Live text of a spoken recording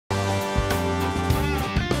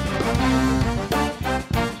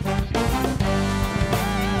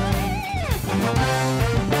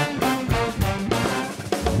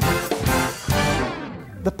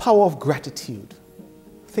power of gratitude.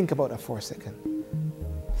 Think about that for a second.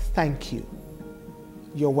 Thank you.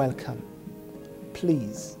 You're welcome.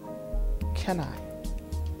 Please. Can I?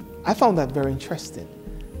 I found that very interesting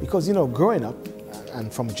because, you know, growing up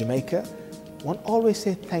and from Jamaica, one always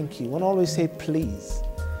say thank you, one always say please.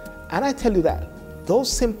 And I tell you that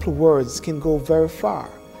those simple words can go very far.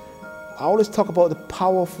 I always talk about the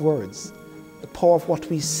power of words, the power of what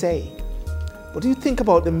we say. But do you think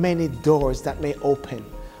about the many doors that may open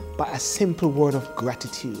by a simple word of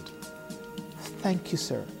gratitude? Thank you,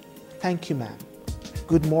 sir. Thank you, ma'am.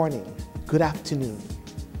 Good morning. Good afternoon.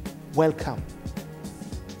 Welcome.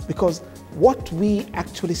 Because what we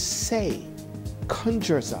actually say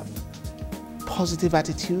conjures up positive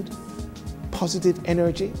attitude, positive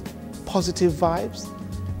energy, positive vibes.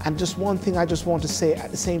 And just one thing I just want to say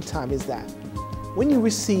at the same time is that when you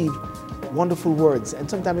receive wonderful words, and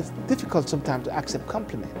sometimes it's difficult sometimes to accept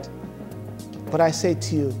compliment, but I say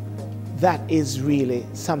to you, that is really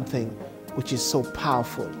something which is so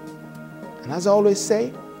powerful. And as I always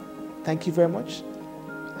say, thank you very much,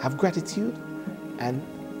 have gratitude, and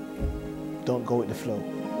don't go with the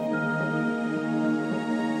flow.